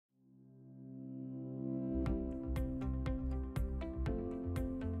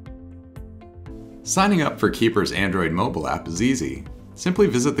Signing up for Keeper's Android mobile app is easy. Simply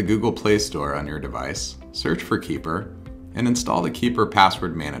visit the Google Play Store on your device, search for Keeper, and install the Keeper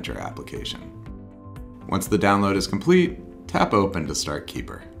Password Manager application. Once the download is complete, tap Open to start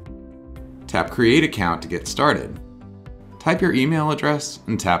Keeper. Tap Create Account to get started. Type your email address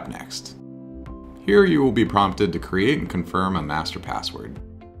and tap Next. Here you will be prompted to create and confirm a master password.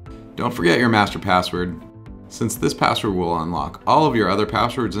 Don't forget your master password. Since this password will unlock all of your other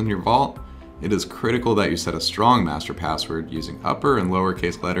passwords in your vault, it is critical that you set a strong master password using upper and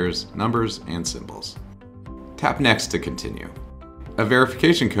lowercase letters, numbers, and symbols. Tap Next to continue. A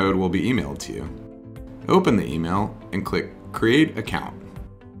verification code will be emailed to you. Open the email and click Create Account.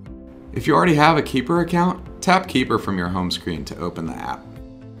 If you already have a Keeper account, tap Keeper from your home screen to open the app.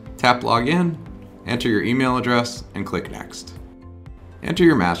 Tap Login, enter your email address, and click Next. Enter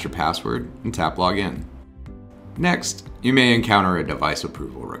your master password and tap Login. Next, you may encounter a device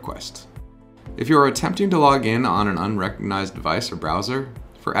approval request. If you are attempting to log in on an unrecognized device or browser,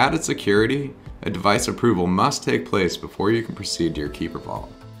 for added security, a device approval must take place before you can proceed to your Keeper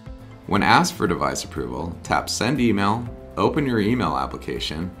vault. When asked for device approval, tap Send Email, open your email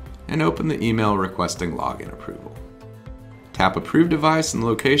application, and open the email requesting login approval. Tap Approve Device and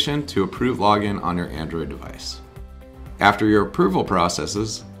Location to approve login on your Android device. After your approval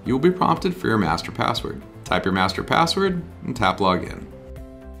processes, you will be prompted for your master password. Type your master password and tap Login.